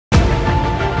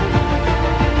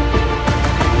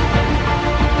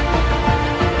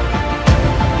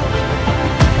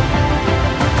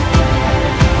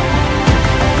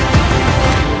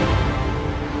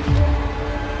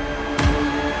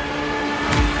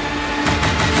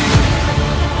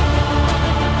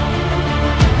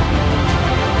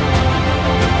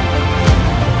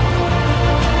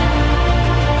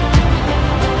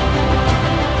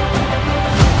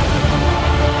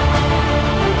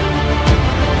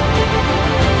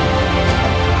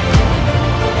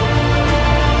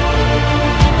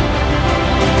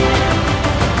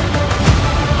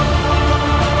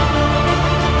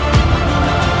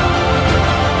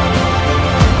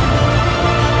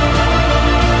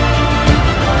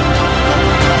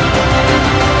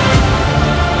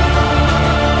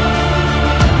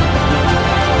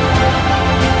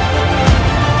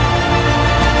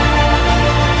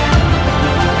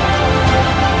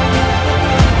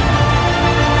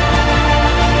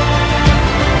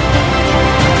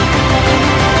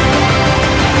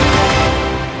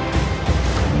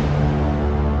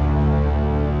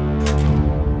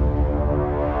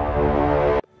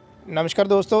नमस्कार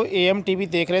दोस्तों, AM TV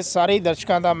देख रहे सारे ही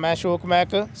दर्शकों का मैं शोक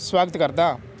मैक स्वागत करदा।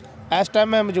 इस टाइम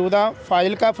मैं मौजूद हाँ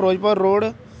फाजिलका फिरोजपुर रोड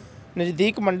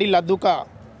नज़दीक मंडी लाधूका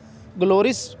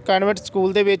ग्लोरीस कॉन्वेंट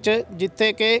स्कूल दे विच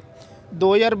जिथे कि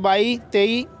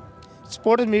 2022-23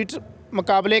 स्पोर्ट्स मीट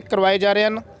मुकाबले करवाए जा रहे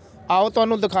हैं। आओ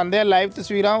तुहानूं दिखाते हैं लाइव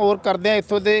तस्वीरां और करते हैं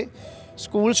इत्थों दे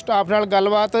स्कूल स्टाफ नाल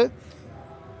गलबात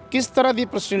किस तरह की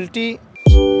facility.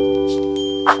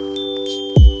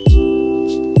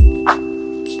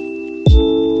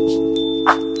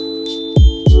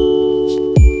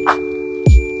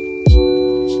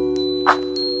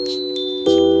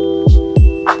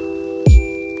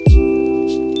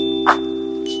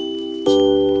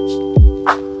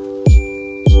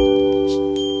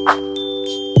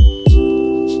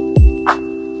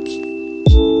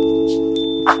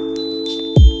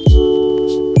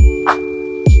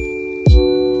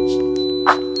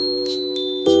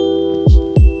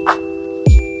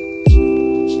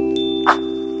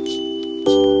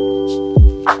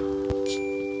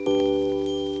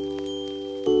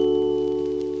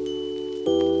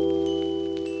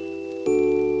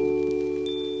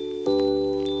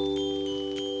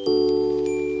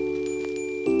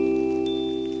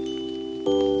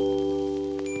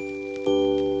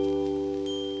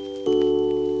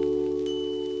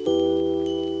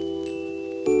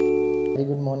 Very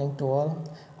good morning to all.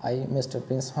 I, Mr.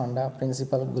 Prince Honda,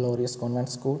 Principal, Glorious Convent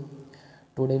School.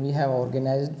 Today we have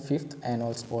organized 5th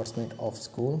annual sports meet of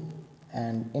school,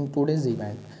 and in today's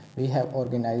event we have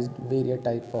organized various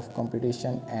type of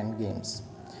competition and games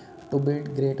to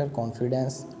build greater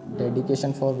confidence,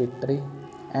 dedication for victory,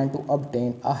 and to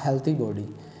obtain a healthy body.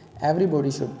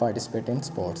 Everybody should participate in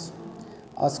sports.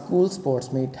 A school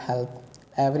sports meet help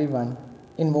everyone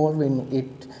involved in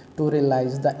it to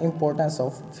realize the importance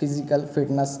of physical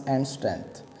fitness and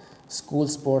strength. School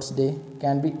sports day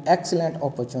can be excellent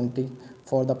opportunity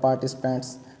for the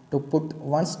participants to put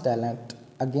one's talent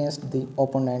against the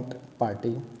opponent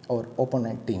party or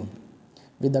opponent team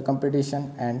with the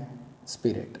competition and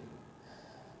spirit.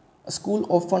 A school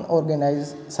often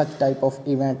organize such type of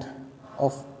event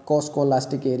of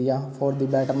co-scholastic area for the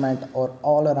betterment or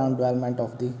all around development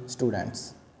of the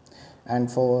students. And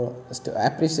for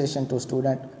appreciation to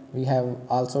student, we have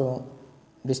also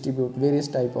distribute various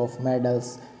type of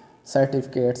medals,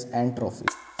 certificates and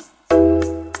trophies.